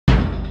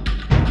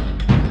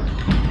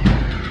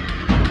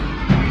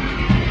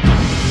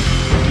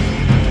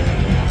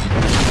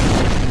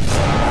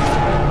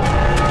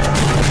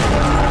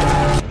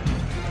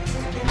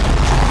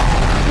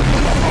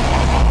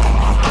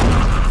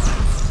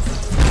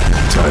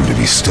time to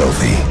be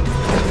stealthy.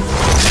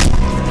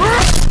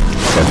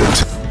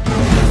 And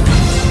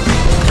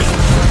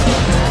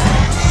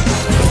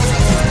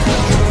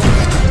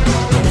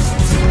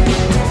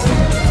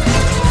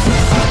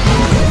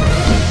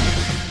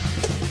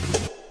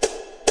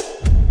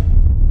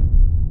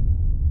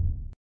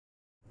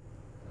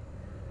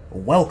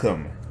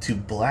Welcome to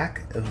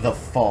Black the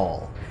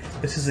Fall.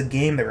 This is a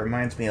game that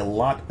reminds me a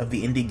lot of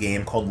the indie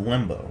game called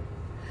Limbo.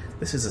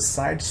 This is a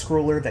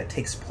side-scroller that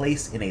takes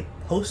place in a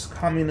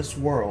post-communist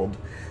world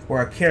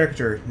where a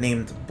character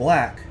named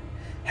Black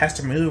has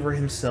to maneuver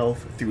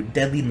himself through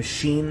deadly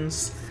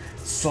machines,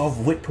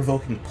 solve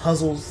wit-provoking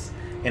puzzles,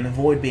 and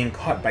avoid being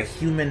caught by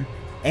human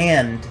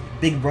and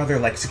Big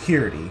Brother-like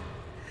security.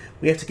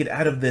 We have to get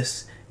out of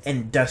this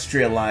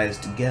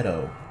industrialized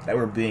ghetto that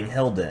we're being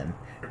held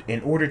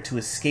in order to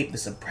escape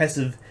this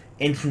oppressive,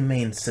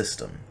 inhumane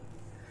system.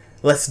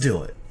 Let's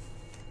do it.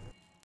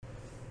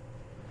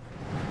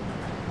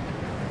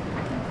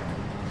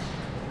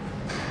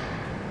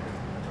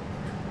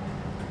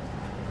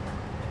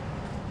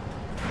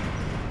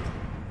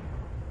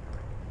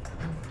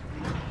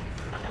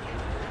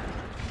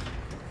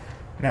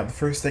 Now, the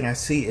first thing I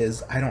see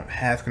is I don't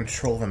have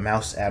control of a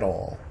mouse at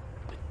all.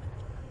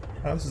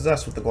 Oh, this is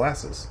us with the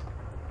glasses.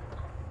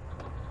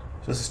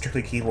 So this is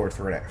strictly keyboard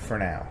for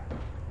now.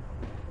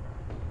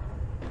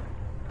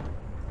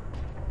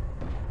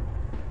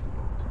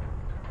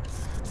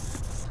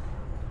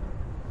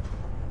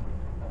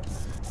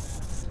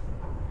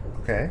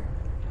 Okay.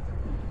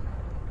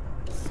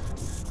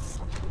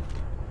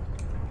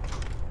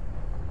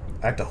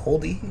 I have to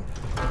hold E?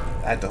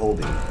 I have to hold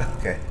E.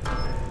 Okay.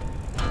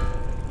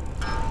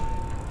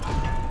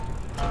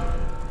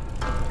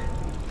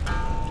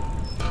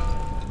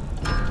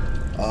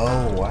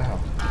 Oh, wow.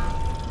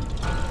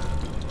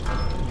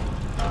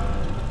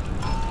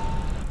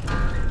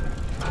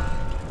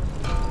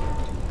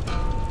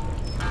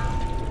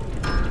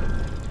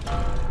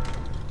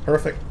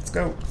 Perfect. Let's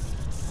go.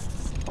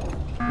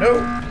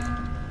 No!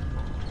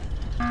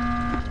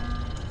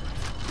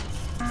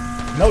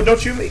 No, don't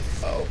shoot me!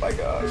 Oh my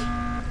gosh.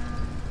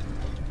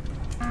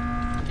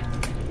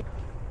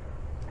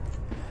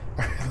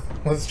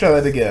 Let's try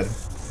that again.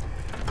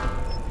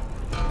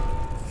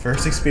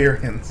 First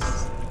experience.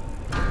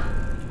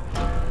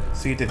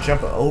 So you have to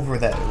jump over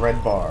that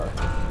red bar.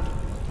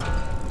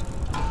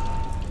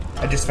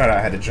 I just found out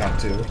I had to jump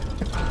too.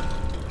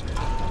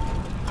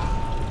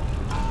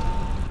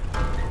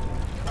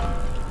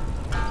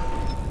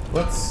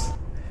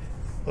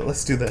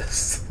 Let's do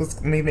this.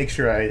 Let me make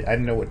sure I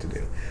know what to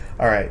do.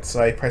 Alright,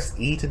 so I press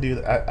E to do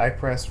that. I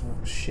press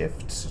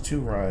Shift to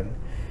run,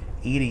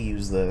 E to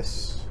use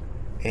this,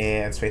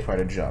 and spacebar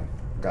to jump.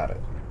 Got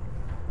it.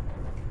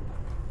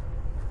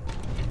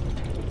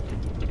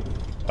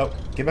 Oh,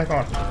 get back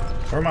on.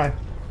 Never mind.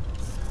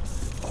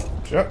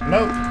 Jump.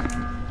 No.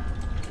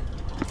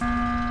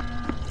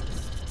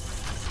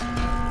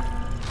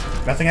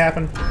 Nothing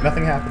happened.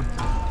 Nothing happened.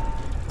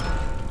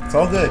 It's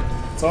all good.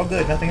 It's all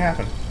good. Nothing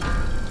happened.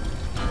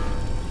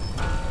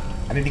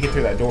 I need to get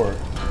through that door.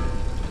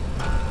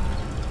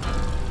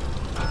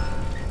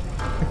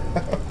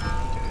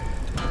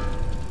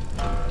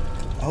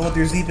 Oh,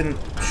 there's even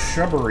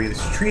shrubbery.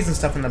 There's trees and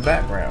stuff in the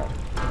background.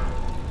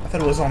 I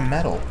thought it was all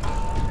metal.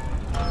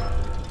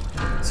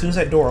 As soon as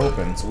that door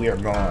opens, we are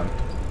gone.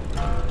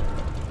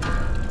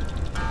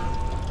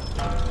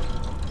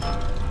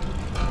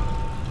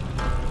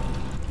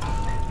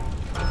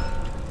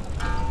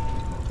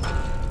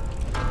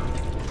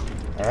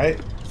 Alright.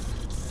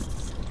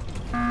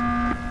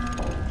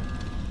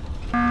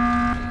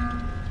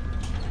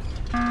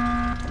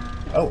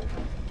 Oh.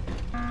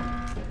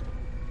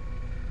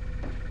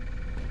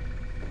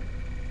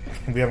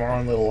 We have our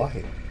own little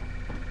light.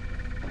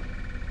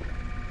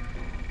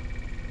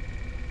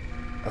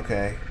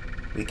 Okay.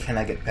 We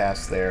cannot get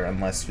past there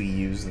unless we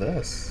use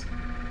this.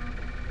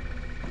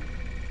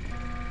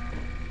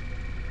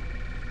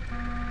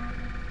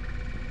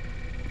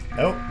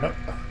 Nope, nope.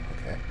 Oh,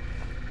 okay.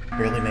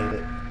 Barely made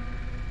it.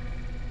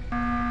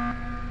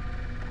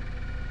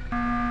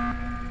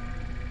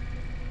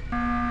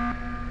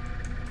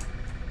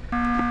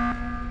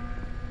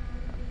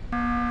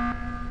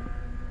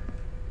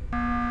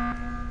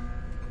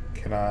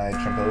 Can I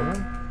jump over?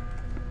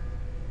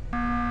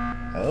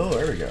 Oh,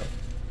 there we go.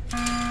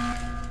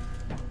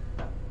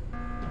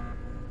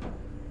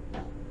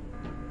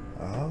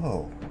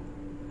 Oh.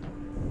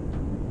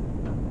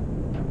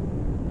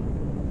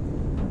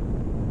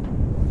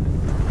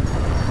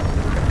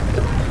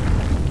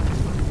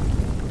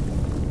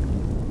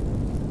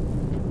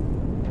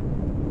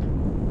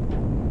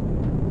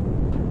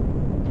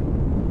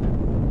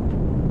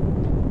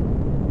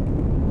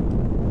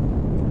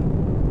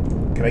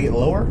 Can I get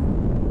lower?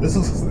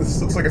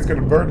 This looks like it's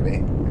gonna burn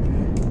me.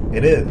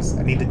 It is.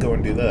 I need to go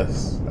and do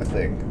this, I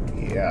think.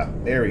 Yeah,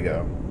 there we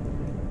go.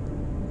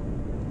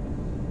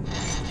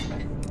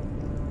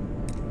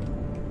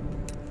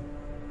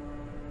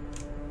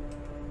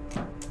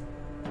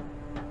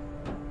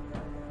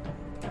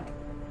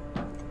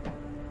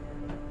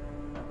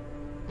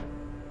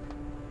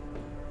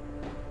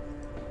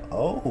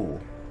 Oh.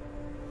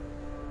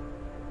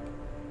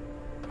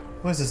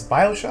 What is this,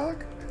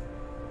 BioShock?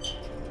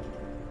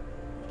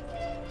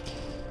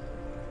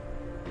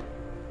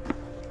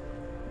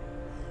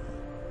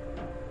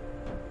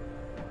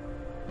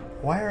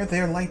 Why are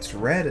their lights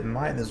red and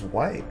mine is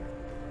white?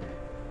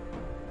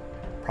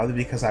 Probably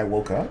because I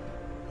woke up?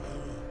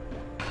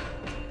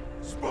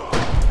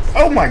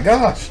 Oh my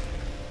gosh!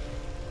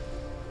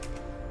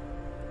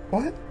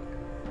 What?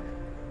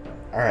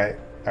 Alright,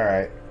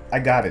 alright. I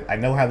got it. I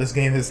know how this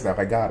game is now.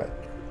 I got it.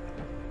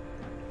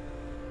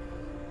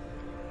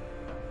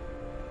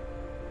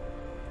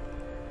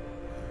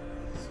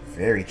 It's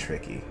very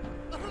tricky.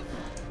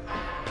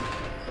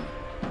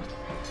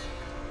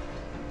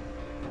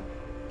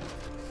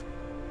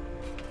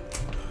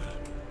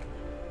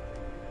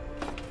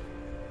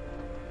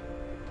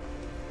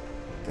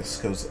 This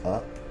goes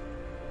up.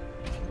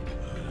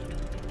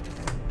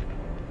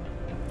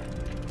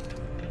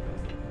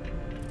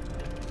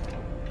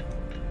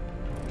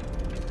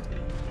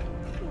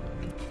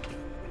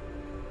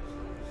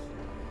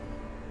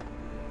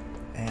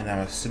 And I'm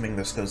assuming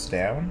this goes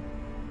down.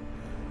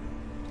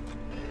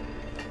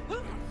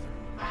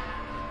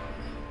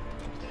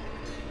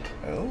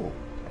 Oh,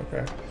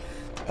 okay.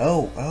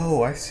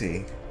 Oh, I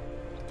see.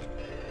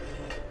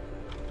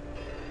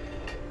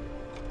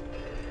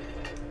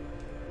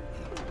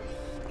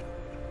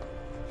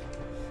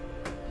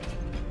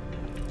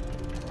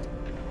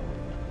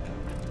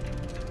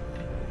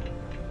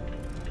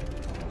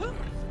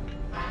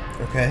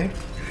 Okay,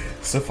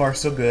 so far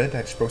so good.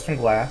 I just broke some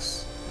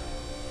glass.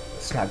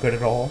 It's not good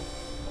at all.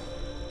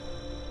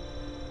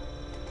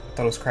 I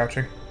thought it was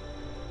crouching.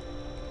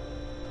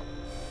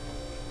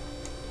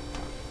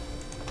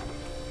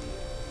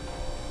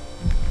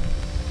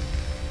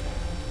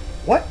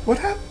 What? What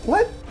happened?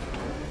 What?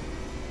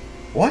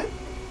 What?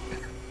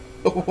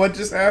 What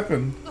just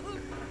happened?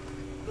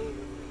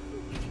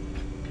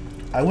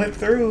 I went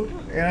through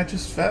and I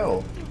just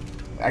fell.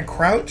 I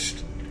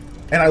crouched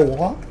and I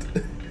walked.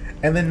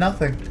 And then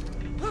nothing.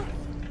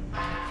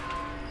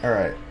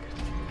 Alright.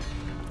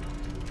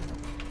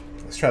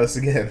 Let's try this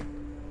again.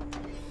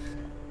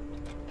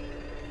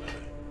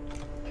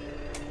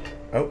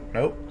 Oh,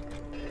 nope.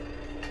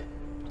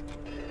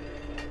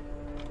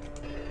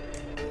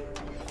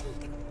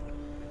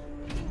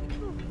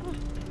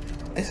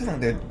 It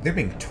sounds like they're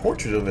being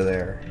tortured over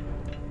there.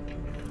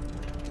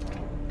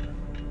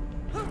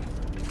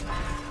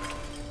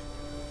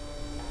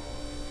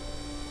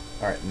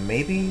 Alright,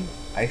 maybe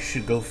I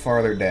should go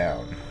farther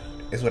down,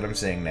 is what I'm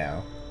saying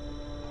now.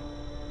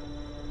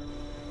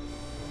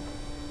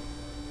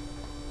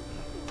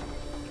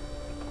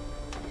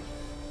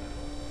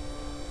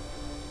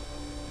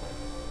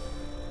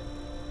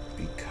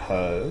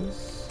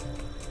 Because...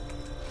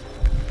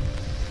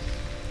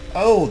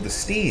 Oh, the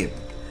steam!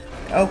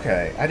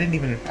 Okay, I didn't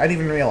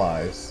even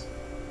realize.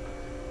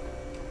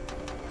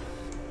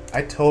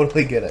 I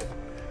totally get it.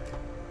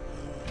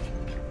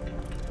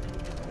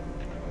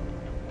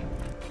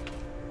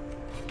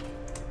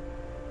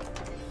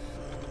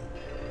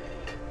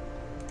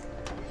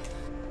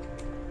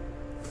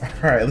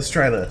 Alright, let's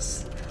try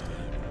this.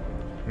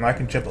 Now I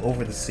can jump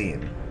over the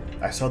seam.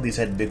 I saw these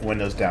had big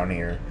windows down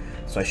here,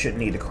 so I shouldn't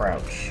need to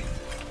crouch.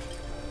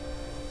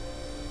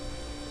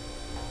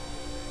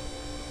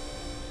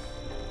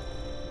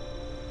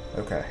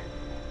 Okay.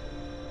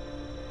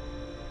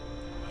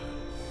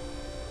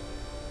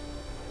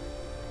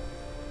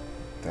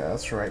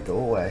 That's right, go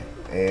away.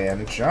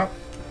 And jump.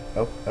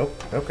 Oh,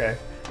 okay.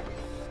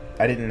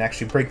 I didn't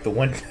actually break the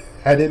window.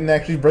 I didn't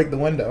actually break the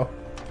window.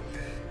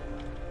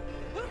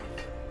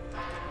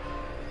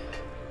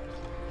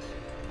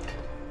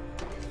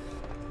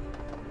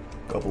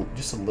 Go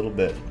just a little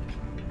bit.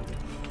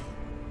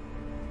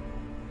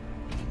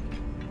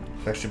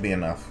 That should be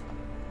enough.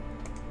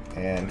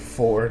 And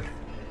forward.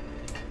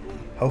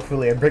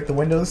 Hopefully I break the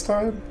window this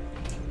time.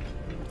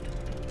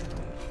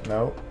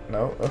 No,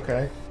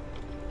 okay.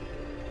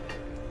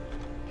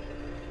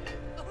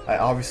 I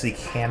obviously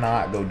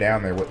cannot go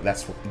down there.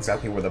 That's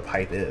exactly where the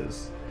pipe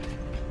is.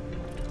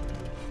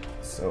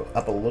 So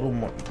up a little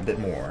bit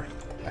more.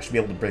 I should be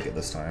able to break it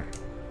this time.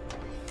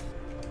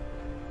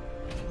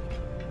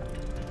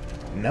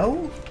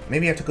 No?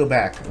 Maybe I have to go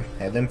back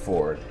and then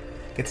forward.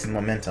 Get some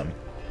momentum.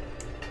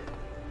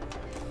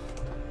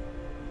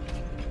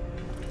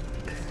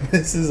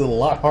 This is a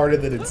lot harder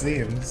than it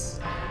seems.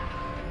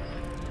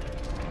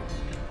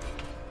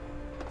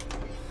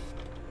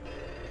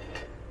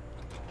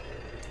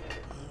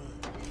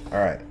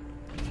 Alright.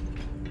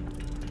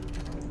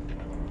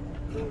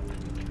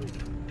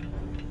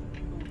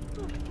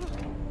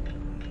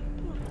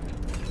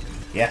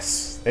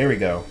 Yes, there we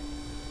go.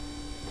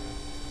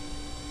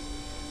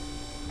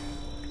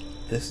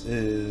 This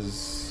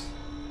is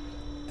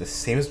the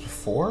same as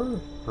before?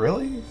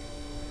 Really?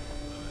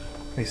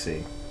 Let me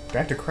see. Do I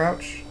have to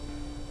crouch?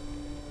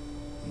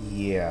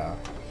 Yeah.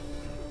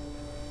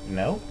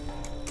 No?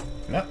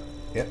 No.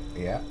 Yep,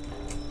 yeah.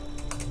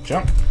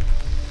 Jump.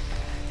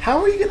 How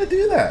are you gonna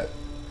do that?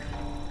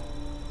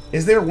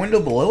 Is there a window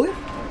below it?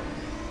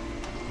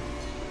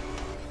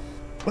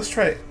 Let's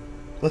try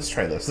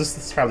this. This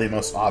is probably the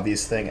most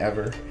obvious thing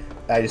ever.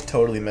 I just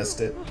totally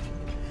missed it.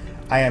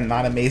 I am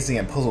not amazing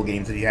at puzzle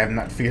games if you have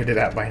not figured it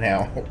out by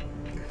now.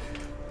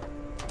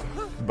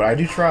 But I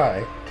do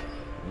try.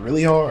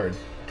 Really hard.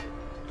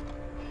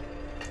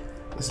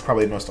 This is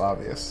probably the most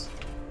obvious.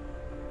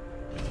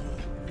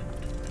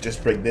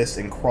 Just break this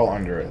and crawl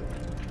under it.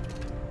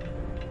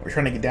 We're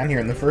trying to get down here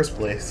in the first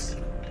place.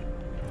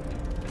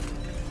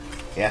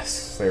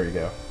 Yes, there we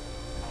go.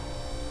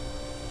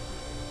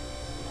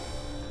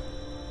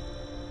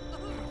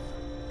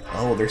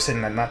 Oh, they're saying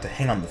not to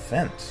hang on the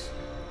fence.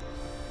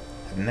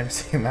 I've never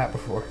seen that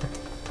before.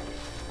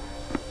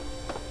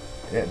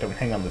 Yeah, don't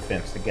hang on the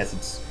fence. I guess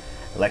it's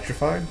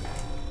electrified?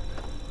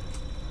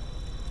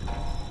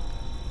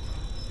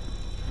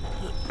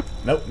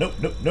 Nope, nope,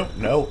 nope, nope,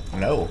 no,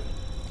 no.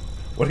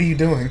 What are you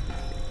doing?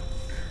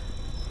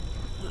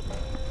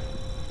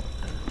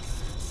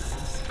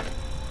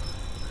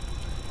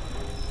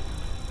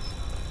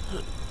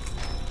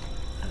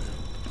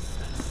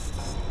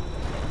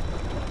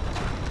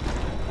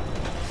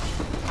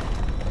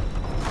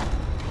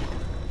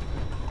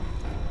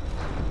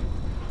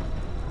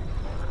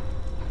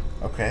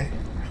 Okay.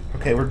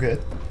 Okay, we're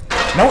good.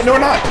 No, no, we're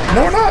not!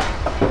 No, we're not!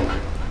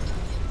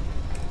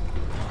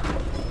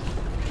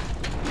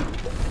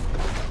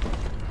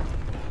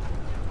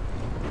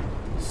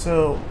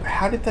 So,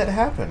 how did that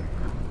happen?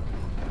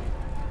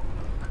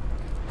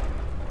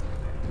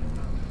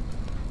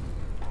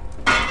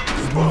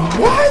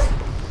 What?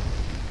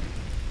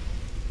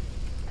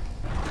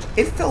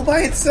 It fell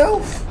by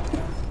itself?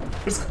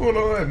 What's going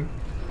on?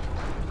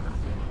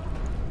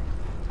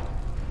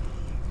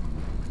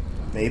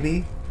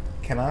 Maybe?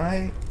 Can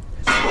I?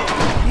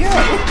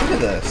 Yeah, look at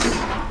this.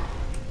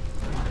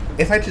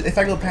 If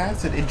I go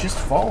past it, it just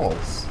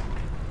falls.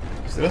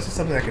 So this is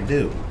something I can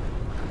do.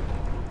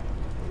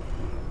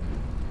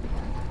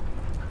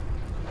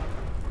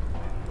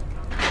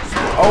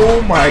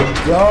 Oh my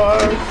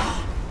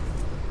gosh!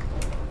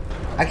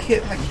 I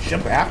can't like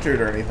jump after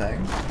it or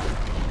anything.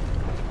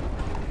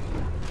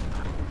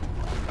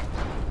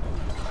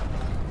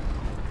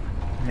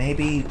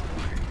 Maybe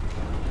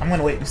I'm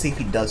gonna wait and see if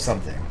he does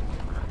something.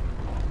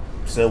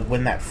 So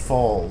when that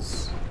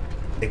falls,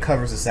 it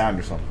covers the sound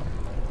or something.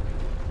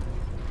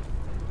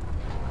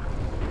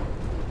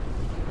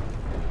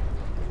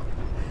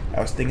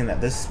 I was thinking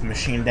that this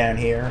machine down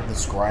here,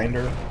 this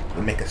grinder,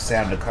 would make a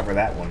sound to cover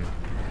that one.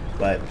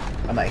 But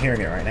I'm not hearing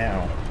it right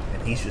now,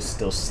 and he's just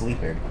still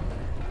sleeping.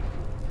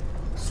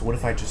 So what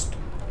if I just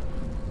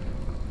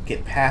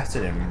get past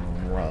it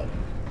and run?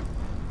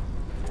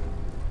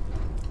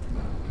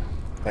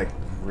 Like,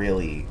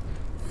 really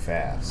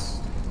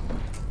fast.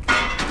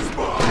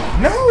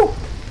 No!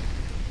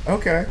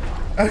 Okay.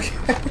 Okay.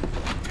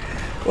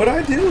 What do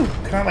I do?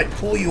 Can I, like,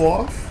 pull you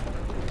off?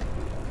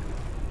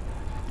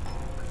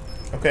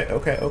 Okay,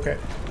 okay, okay.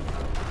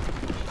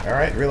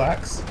 Alright,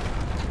 relax.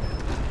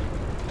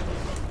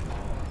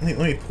 Let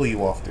me pull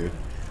you off, dude.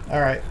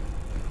 Alright.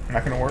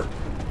 Not gonna work.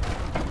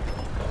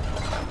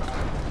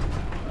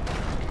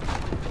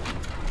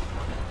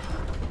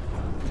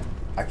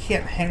 I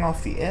can't hang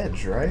off the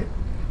edge, right?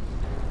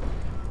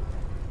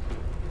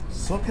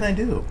 So what can I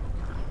do?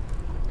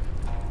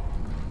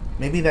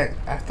 Maybe that...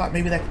 I thought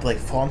maybe that could, like,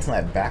 fall into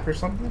that back or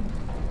something?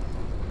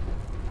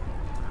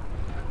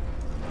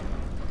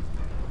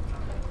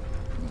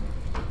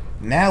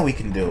 Now we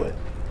can do it.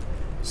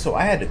 So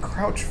I had to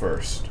crouch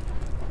first.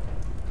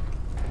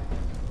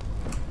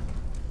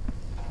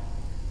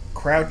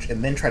 Crouch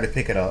and then try to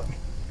pick it up.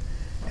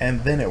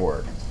 And then it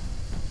worked.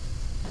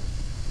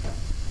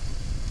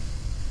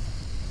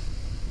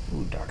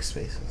 Ooh, dark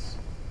spaces.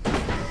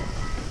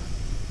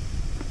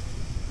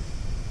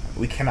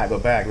 We cannot go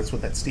back. That's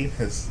what that steam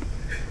is.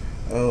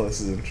 Oh,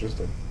 this is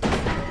interesting.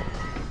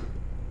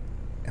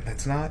 And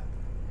that's not...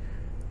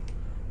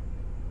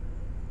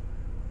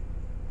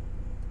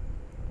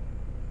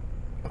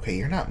 Okay,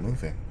 you're not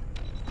moving.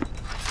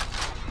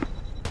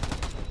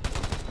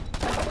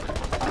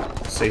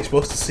 So you're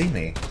supposed to see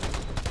me.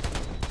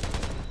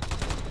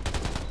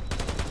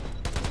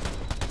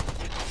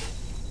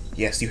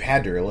 Yes, you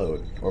had to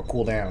reload or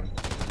cool down.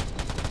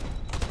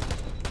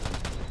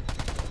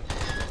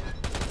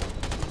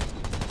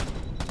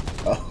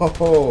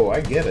 Oh,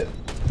 I get it.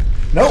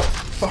 Nope.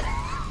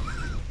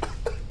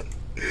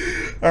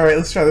 All right,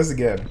 let's try this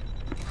again.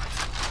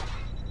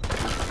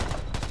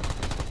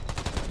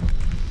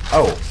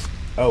 Oh,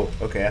 oh,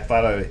 okay. I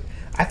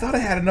thought I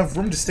had enough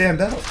room to stand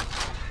up.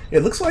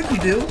 It looks like you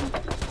do.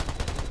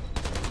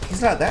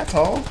 He's not that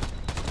tall.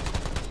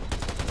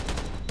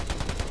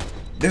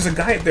 There's a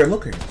guy up there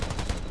looking.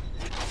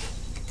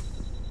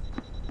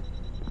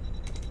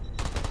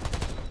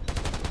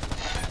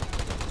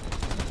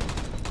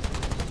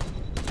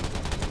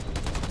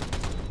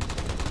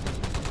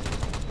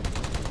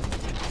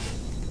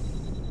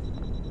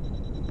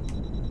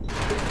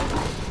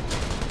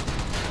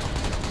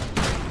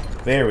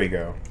 There we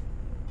go.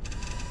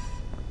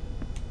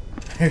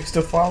 Are you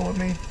still following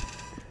me?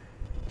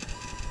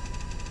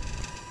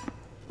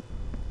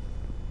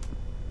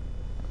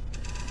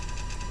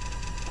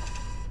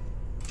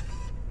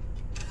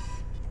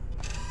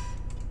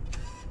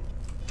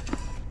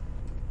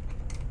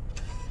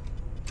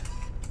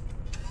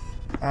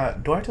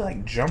 Do I have to,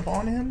 like, jump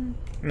on him?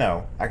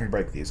 No. I can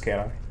break these,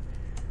 can't I?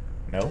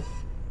 No.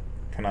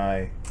 Can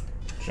I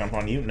jump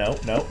on you? No,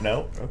 no,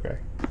 no. Okay.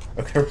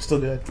 Okay, we're still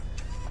good.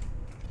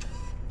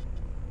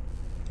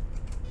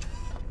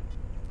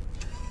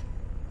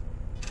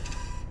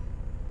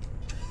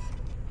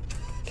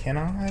 Can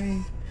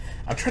I?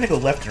 I'm trying to go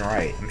left and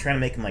right. I'm trying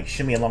to make him, like,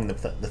 shimmy along the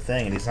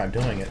thing, and he's not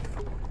doing it.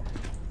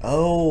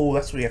 Oh,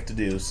 that's what we have to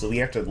do. So we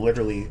have to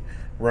literally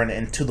run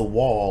into the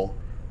wall,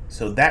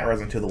 so that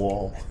runs into the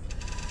wall.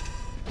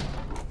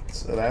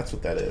 So that's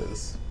what that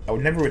is. I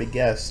would never would have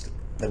guessed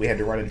that we had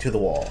to run into the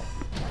wall.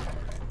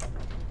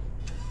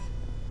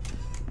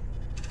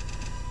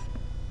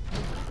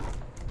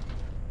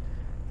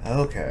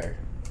 Okay.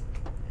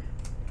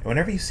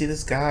 Whenever you see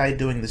this guy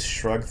doing this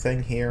shrug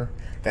thing here,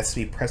 that's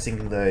to be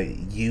pressing the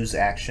use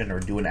action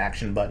or do an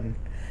action button,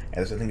 and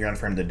there's something you're on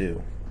for him to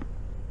do.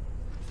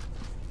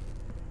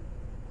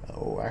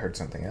 Oh, I heard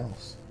something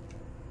else.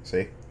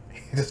 See?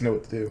 He doesn't know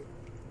what to do.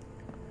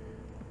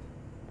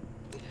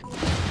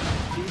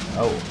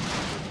 Oh.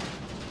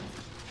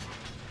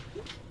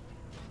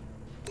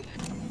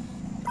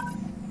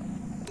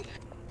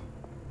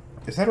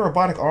 Is that a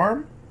robotic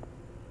arm?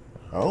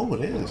 Oh,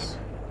 it is.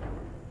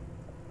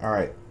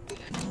 Alright.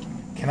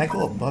 Can I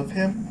go above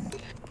him?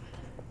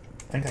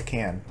 I think I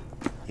can.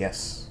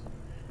 Yes.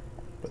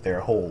 But there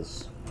are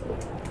holes.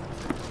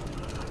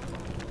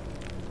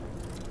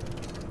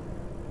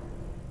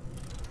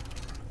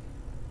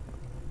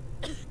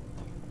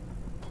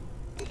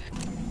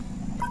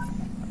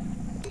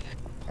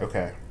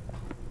 Okay.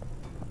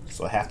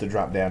 So I have to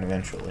drop down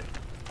eventually.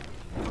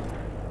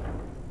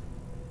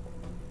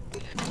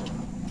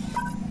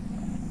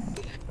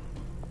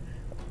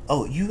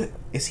 Oh,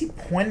 is he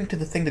pointing to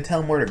the thing to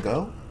tell him where to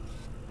go?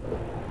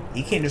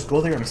 He can't just go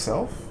there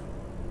himself?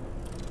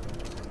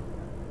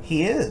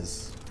 He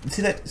is. You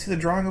see that? See the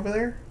drawing over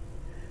there?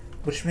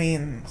 Which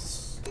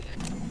means...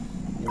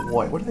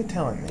 What? What are they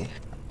telling me?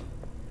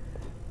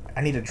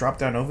 I need to drop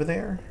down over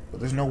there?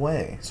 But there's no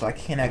way. So I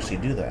can't actually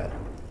do that.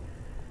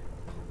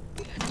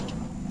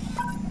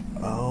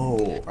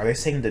 Oh, are they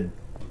saying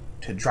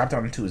to drop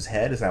down into his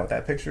head? Is that what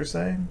that picture is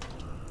saying?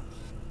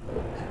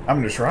 I'm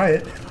gonna try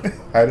it.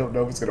 I don't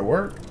know if it's gonna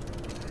work.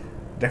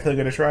 Definitely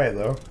gonna try it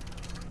though.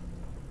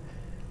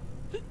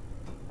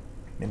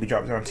 Maybe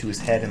drop down to his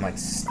head and like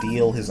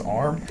steal his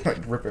arm, like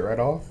rip it right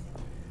off.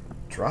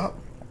 Drop.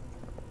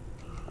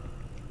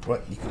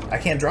 What? I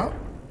can't drop?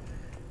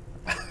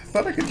 I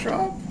thought I could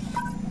drop.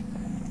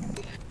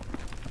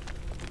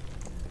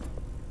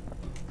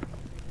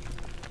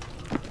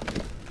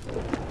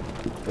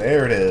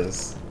 There it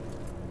is.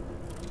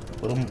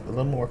 A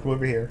little more. Come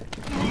over here.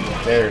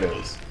 There it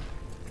is.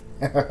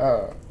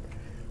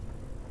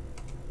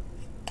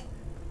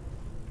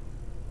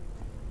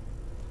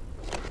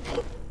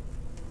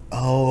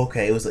 Oh,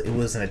 okay.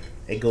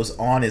 It goes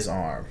on his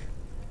arm.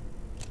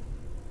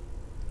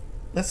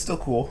 That's still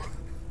cool.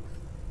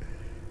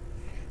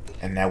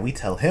 And now we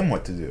tell him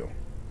what to do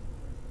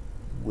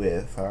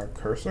with our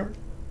cursor.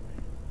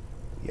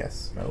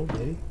 Yes. No.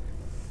 Maybe.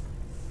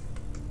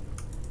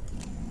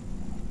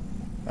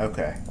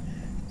 Okay.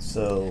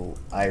 So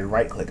I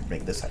right-click to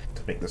make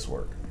this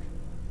work.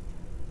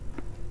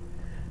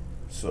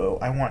 So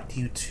I want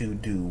you to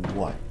do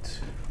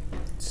what?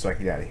 So I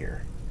can get out of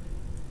here.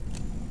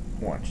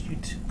 I want you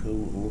to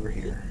go over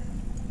here.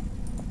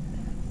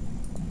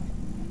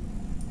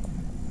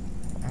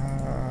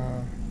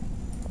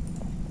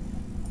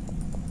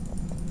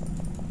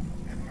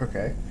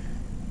 Okay.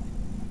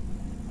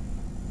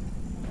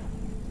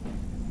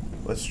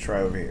 Let's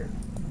try over here.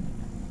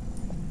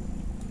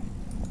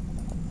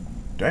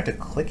 Do I have to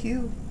click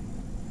you?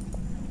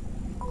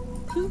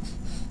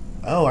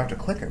 Oh, I have to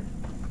click him.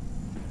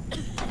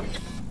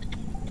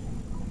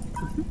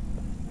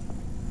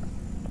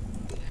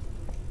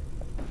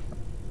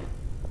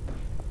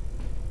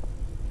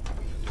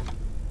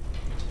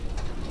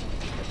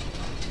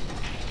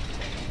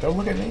 Don't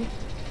look at me.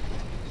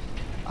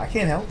 I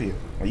can't help you.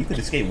 Well, you could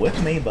escape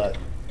with me, but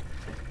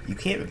you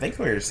can't even think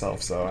for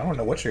yourself, so I don't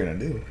know what you're gonna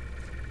do.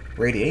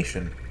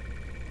 Radiation.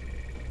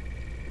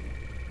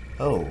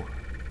 Oh.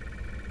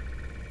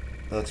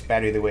 It looks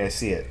bad either way I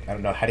see it. I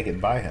don't know how to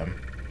get by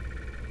him.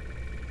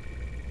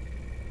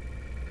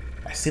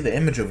 I see the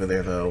image over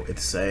there, though.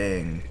 It's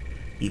saying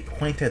he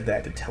pointed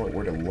that to tell it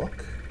where to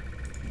look.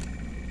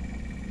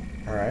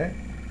 Alright.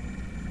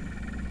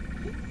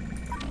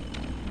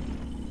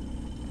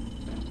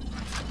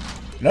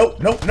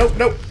 Nope, nope, nope,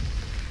 nope.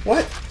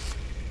 What?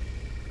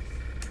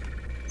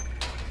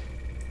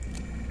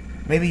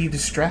 Maybe you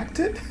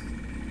distracted?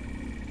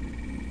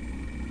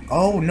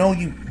 Oh, no,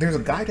 there's a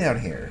guy down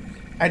here.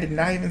 I did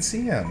not even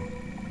see him.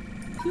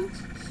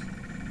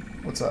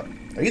 What's up?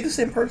 Are you the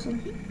same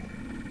person?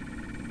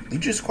 You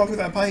just crawled through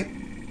that pipe?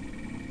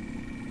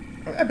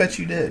 I bet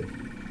you did.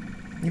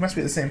 You must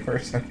be the same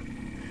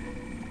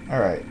person.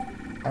 Alright.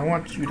 I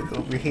want you to go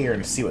over here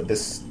and see what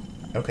this...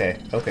 Okay,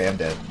 okay, I'm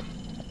dead.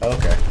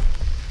 Okay.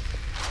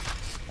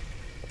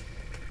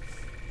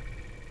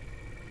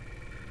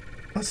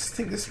 Let's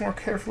think this more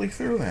carefully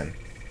through then.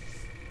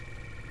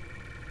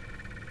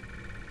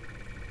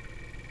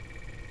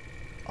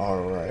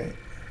 Alright.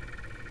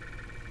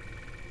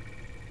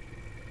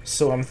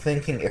 So I'm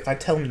thinking, if I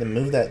tell him to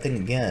move that thing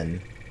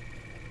again,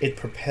 it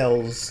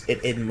propels...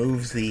 It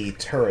moves the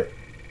turret,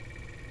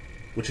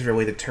 whichever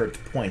way the turret's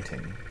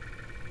pointing.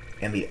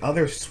 And the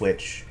other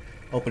switch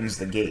opens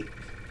the gate.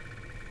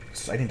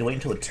 So I need to wait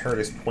until the turret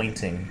is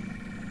pointing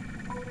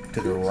to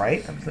the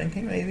right, I'm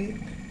thinking, maybe?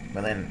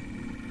 But then...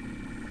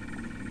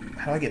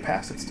 How do I get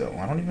past it still?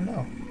 I don't even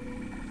know.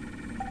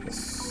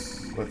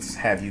 Let's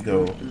have you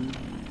go...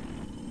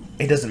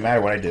 It doesn't matter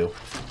what I do.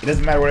 It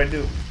doesn't matter what I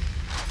do.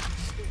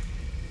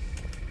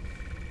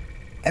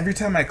 Every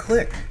time I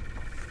click...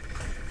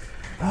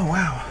 Oh,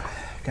 wow.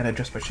 Gotta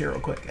adjust my chair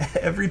real quick.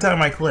 Every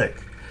time I click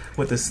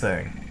with this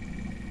thing...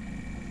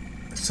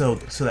 So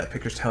that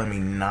picture's telling me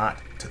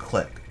not to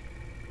click.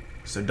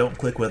 So don't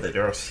click with it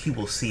or else he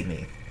will see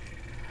me.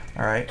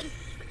 Alright?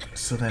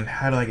 So then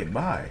how do I get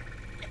by?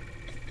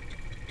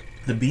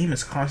 The beam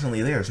is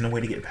constantly there. There's no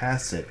way to get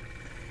past it.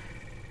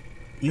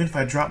 Even if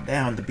I drop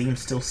down, the beam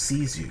still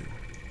sees you.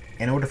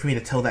 In order for me to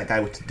tell that guy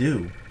what to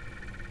do...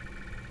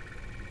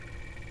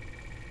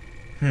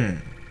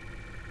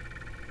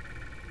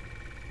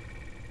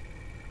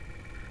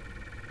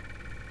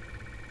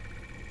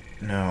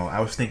 No, I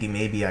was thinking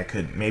maybe I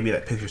could... Maybe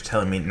that picture's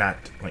telling me not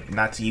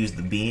to use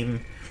the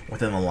beam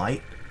within the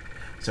light.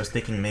 So I was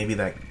thinking maybe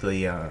that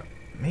the...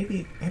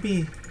 Maybe I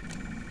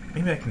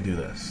can do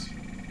this.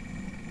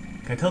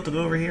 Can I tell it to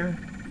go over here?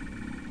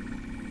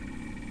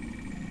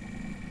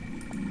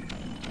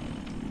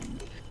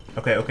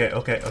 Okay.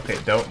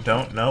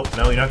 Don't. No, you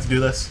don't have to do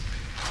this.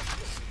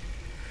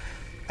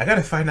 I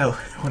gotta find out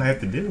what I have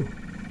to do.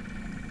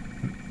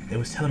 It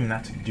was telling me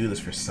not to do this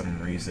for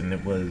some reason.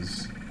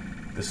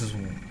 This is...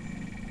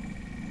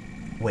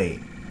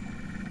 Wait.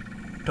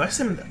 Do I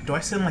send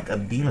like a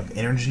beam of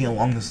energy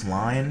along this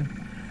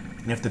line?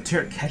 And if the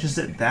turret catches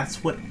it,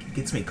 that's what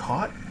gets me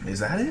caught? Is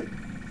that it?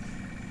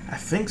 I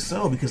think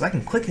so, because I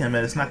can click him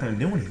and it's not going to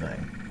do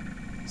anything.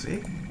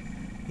 See?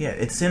 Yeah,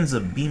 it sends a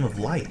beam of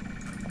light.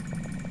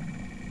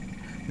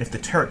 And if the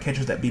turret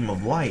catches that beam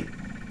of light...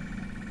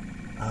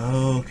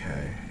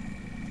 Okay.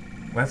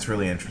 That's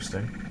really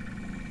interesting.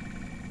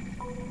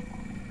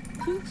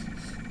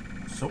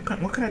 So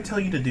what can I tell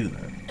you to do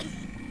then?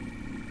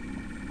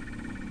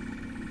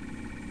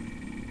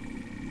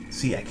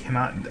 See, I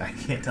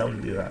can't tell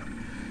him to do that.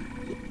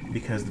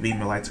 Because the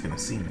beam of light's gonna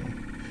see me.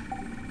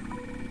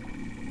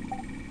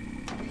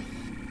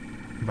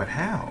 But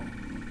how?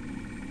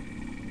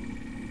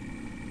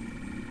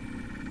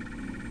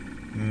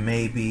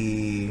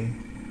 Maybe...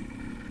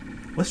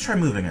 Let's try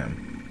moving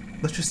him.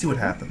 Let's just see what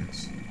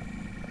happens.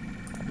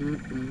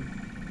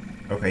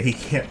 Okay, he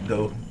can't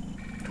go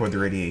toward the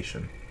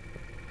radiation.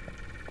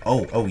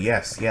 Oh,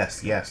 yes.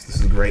 This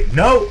is great.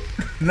 No!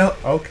 No,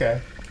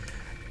 okay.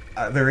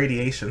 The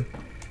radiation.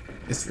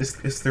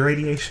 It's the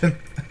radiation.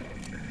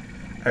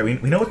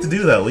 Alright, we know what to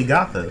do, though. We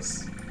got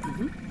this.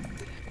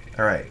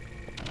 Alright.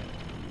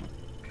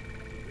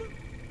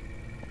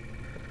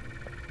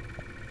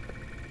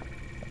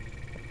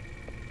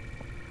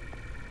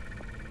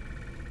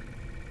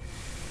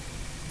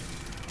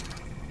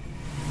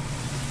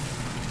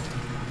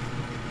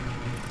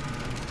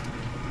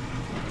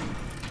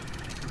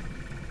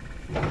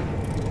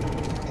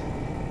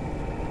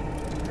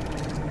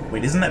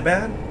 Wait, isn't that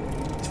bad?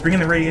 It's bringing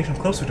the radiation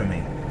closer to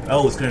me.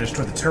 Oh, it's gonna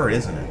destroy the turret,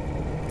 isn't it?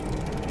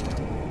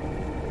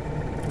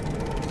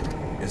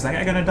 Is that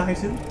guy gonna die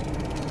too?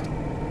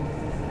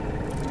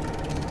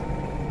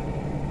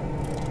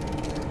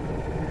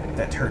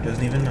 That turret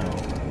doesn't even know.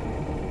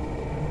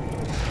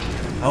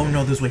 Oh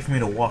no, there's a way for me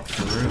to walk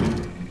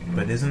through.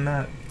 But isn't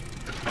that...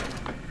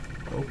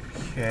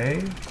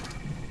 Okay.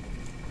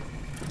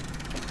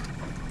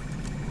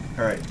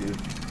 Alright, dude.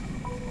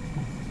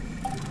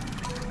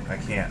 I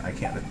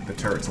can't. The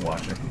turret's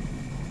watching.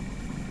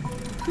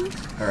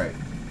 Alright.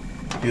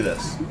 Do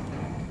this.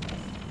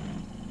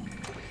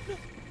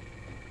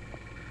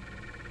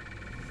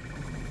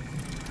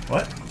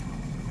 What?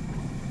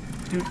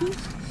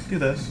 Do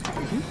this.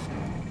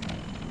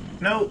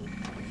 No!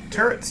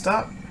 Turret,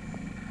 stop!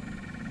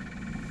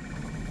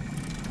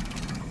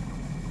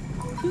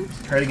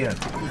 Try it again.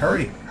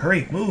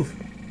 Hurry, move!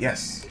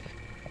 Yes.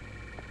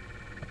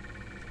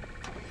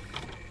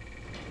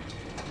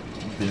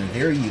 It's been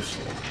very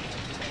useful.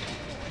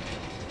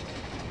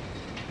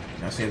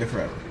 Now stay there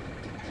forever.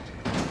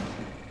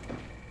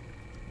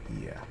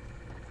 Yeah.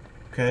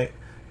 Okay,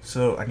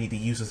 so I need to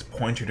use this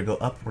pointer to go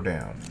up or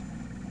down.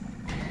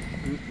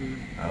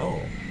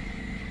 Oh.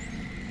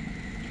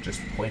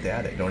 Just point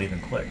at it, don't even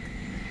click.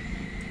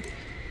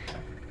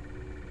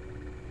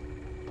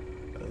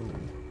 Oh.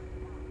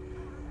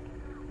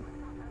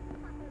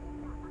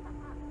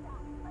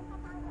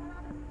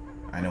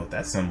 I know what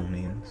that symbol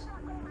means.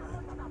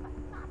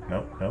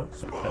 Nope.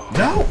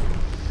 No!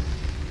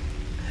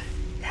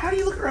 How do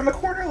you look around the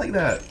corner like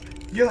that?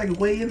 You're like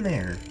way in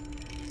there.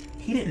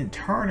 He didn't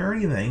turn or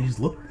anything.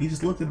 He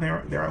just looked and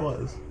there I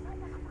was.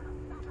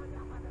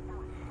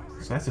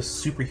 So that's a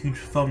super huge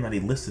phone that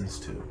he listens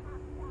to.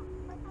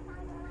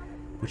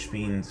 which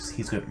means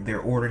they're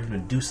ordering him to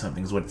do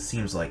something is what it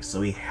seems like,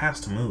 so he has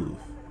to move.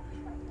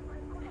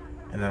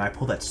 And then I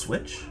pull that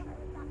switch?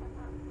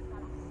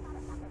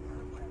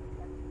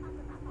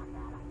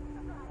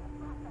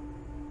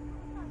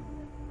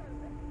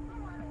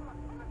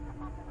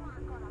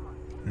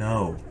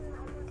 No,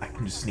 I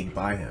can just sneak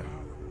by him.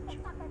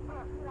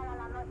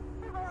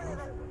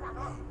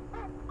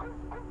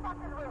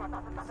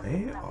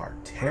 They are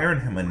tearing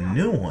him a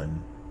new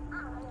one.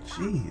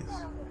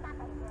 Jeez.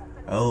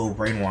 Oh,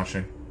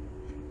 brainwashing.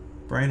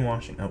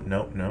 Brainwashing. Oh,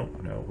 no, no,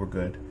 no. We're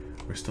good.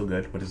 We're still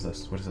good. What is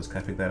this? What is this?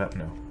 Can I pick that up?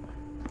 No.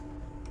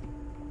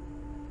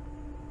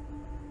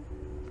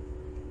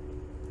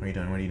 What are you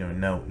doing? What are you doing?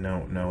 No,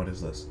 no, no. What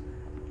is this?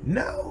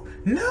 No!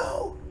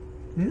 No!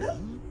 No!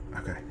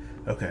 Okay.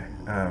 Okay.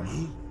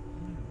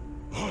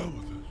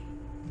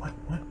 What?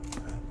 What?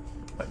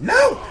 What?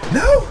 No!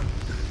 No!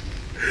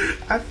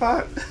 I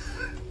thought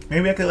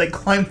maybe I could like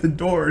climb the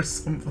door or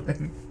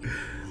something.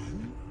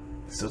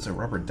 So it's a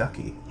rubber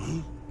ducky.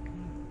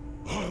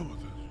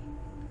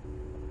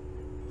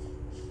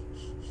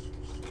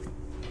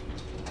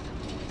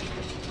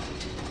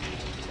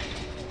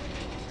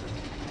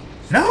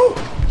 No!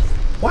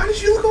 Why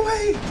did you look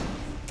away?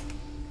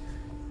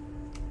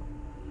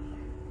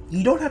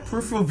 You don't have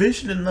peripheral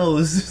vision in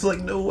those. There's like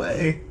no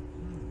way.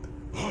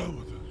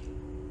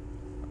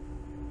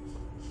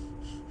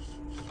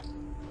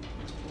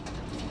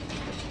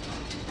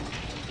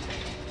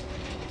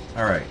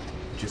 Alright,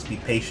 just be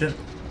patient.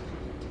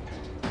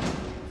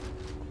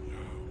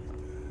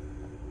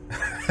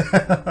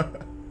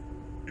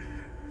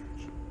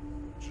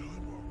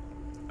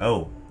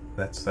 Oh,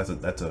 that's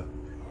a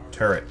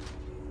turret.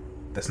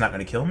 That's not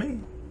gonna kill me?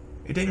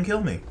 It didn't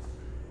kill me.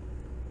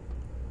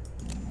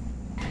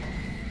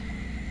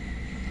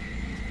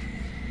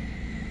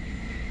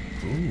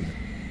 Ooh.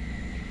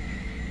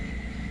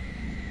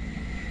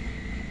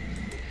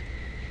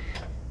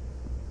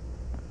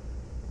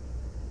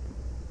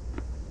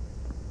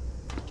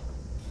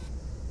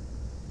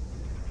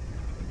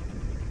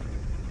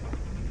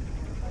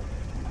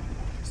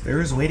 So there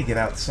is a way to get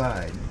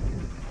outside.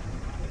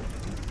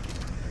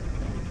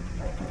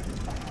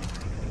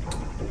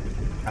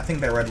 I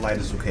think that red light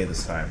is okay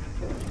this time.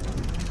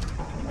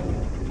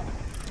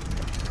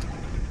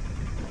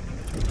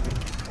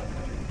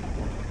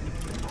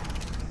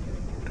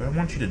 Do I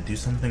want you to do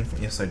something?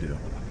 Yes, I do.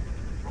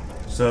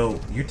 So,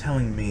 you're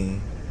telling me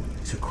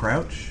to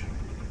crouch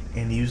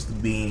and use the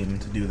beam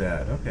to do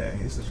that. Okay,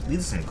 these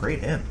are some great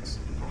hints.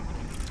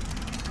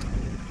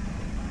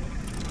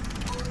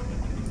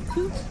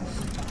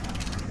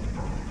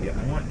 Yeah,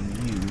 I want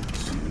you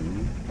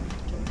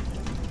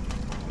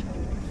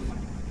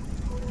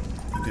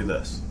to do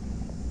this.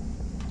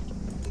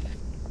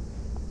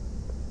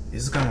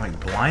 Is this gonna like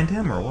blind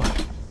him or what?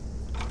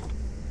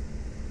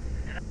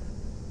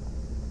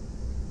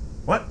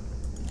 What?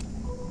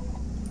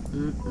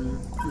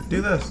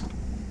 Do this.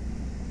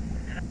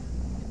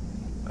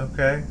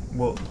 Okay,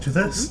 well, do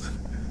this.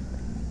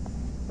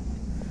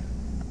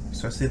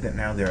 So I see that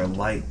now there are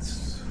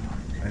lights.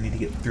 I need to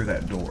get through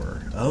that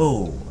door.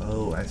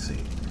 Oh, I see.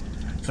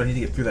 So I need to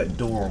get through that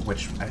door,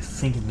 which I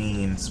think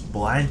means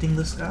blinding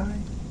this guy?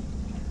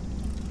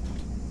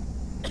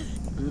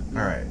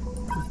 Alright.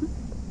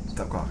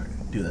 Stop coughing.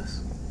 Do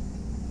this.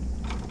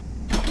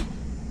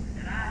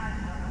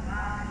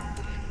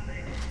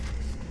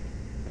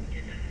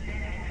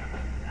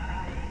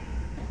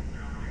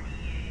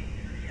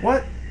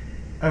 What?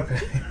 Okay.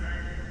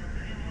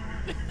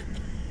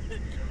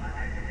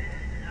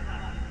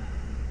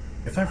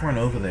 If I run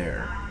over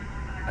there,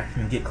 I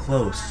can get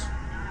close,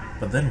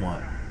 but then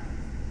what?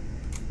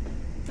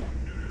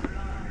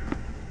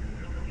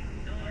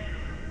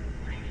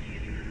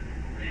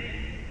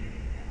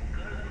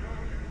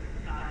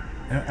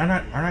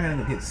 Aren't I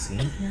gonna get seen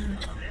here?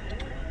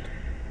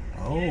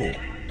 Oh,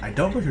 I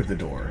don't go through the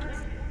door.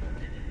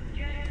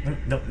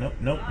 Nope.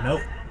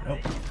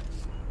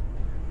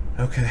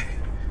 Okay.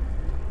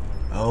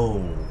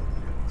 Oh,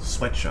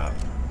 sweatshop.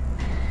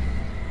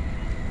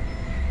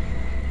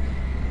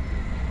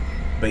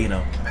 But you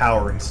know,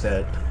 power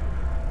instead.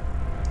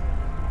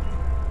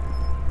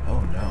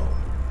 Oh no.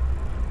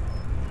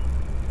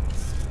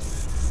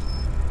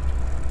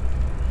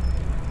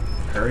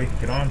 Hurry,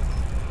 get on.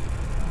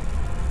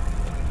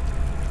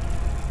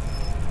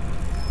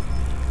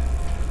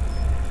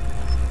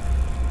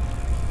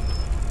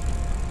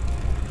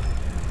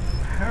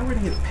 How are we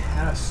gonna get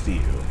past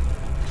you?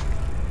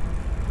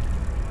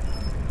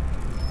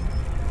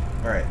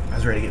 Alright, I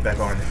was ready to get back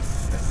on.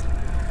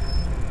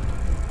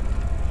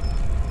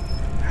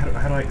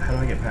 How do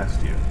I get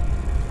past you?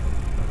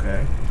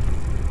 Okay.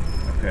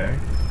 Okay.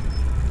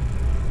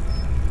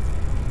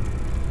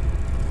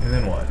 And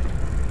then what?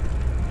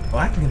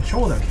 Well, I can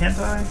control them, can't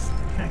I?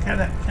 Can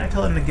I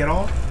tell them to get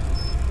off?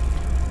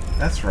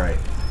 That's right.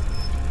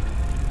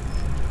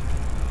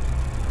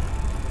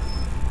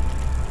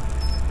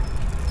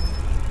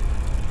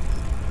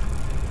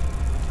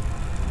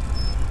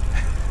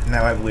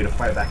 Now I have a way to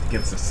fight back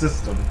against the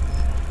system.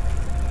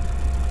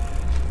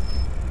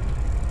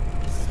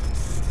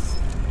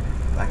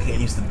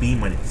 use the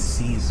beam when it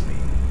sees me,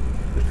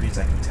 which means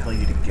I can tell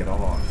you to get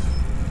off.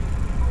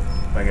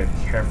 But I gotta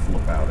be careful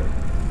about it.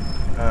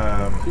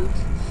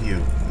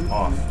 You.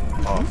 Off.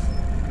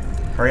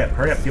 Hurry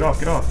up, get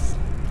off.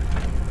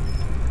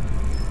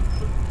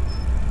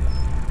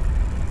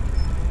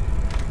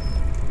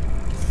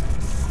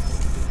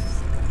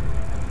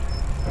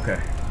 Okay.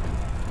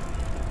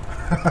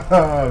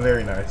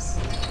 Very nice.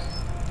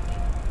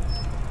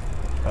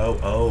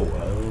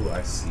 Oh,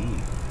 I see.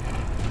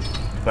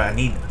 But I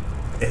need...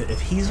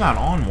 If he's not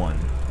on one,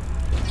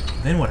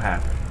 then what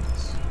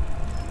happens?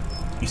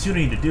 You see what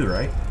I need to do,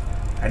 right?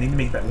 I need to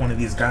make that one of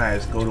these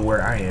guys go to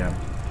where I am,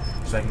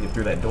 so I can get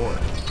through that door.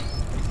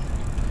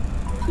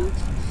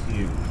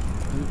 You.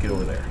 Get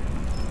over there.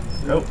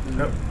 Go.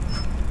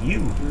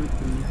 You.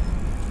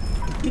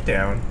 Get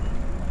down.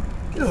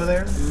 Get over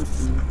there.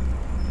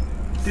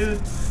 Dude,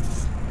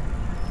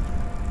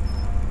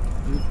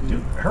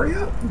 hurry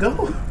up.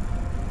 Go.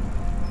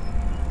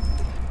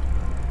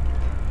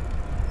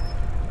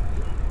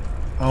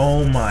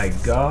 Oh my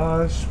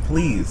gosh.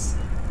 Please.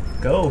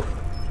 Go.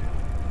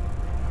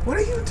 What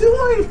are you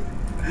doing?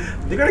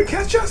 They're gonna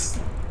catch us.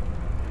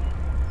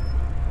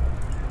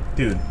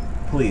 Dude,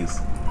 please.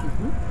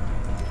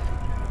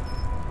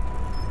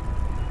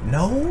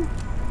 No?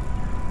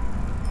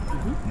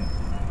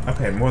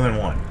 Okay, more than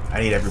one. I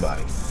need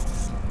everybody.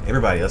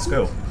 Everybody, let's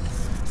go.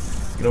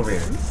 Get over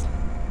here.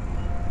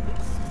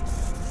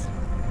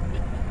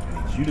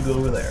 I need you to go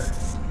over there.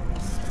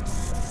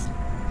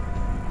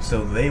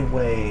 So they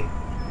weigh,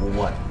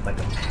 what, like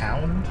a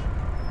pound?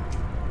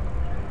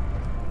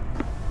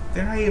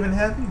 They're not even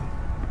heavy.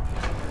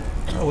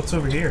 Oh, what's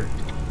over here?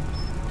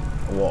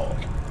 A wall.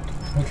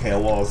 Okay, a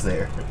wall's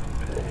there.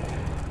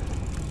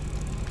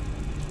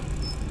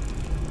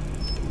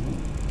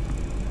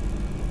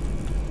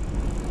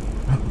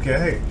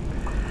 Okay.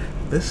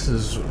 This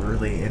is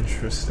really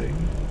interesting.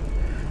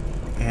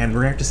 And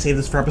we're going to have to save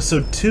this for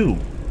episode 2.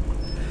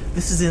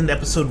 This is in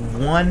episode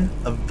 1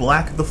 of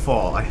Black the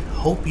Fall. I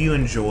hope you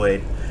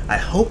enjoyed. I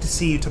hope to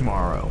see you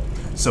tomorrow.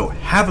 So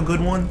have a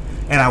good one,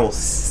 and I will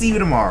see you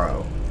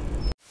tomorrow.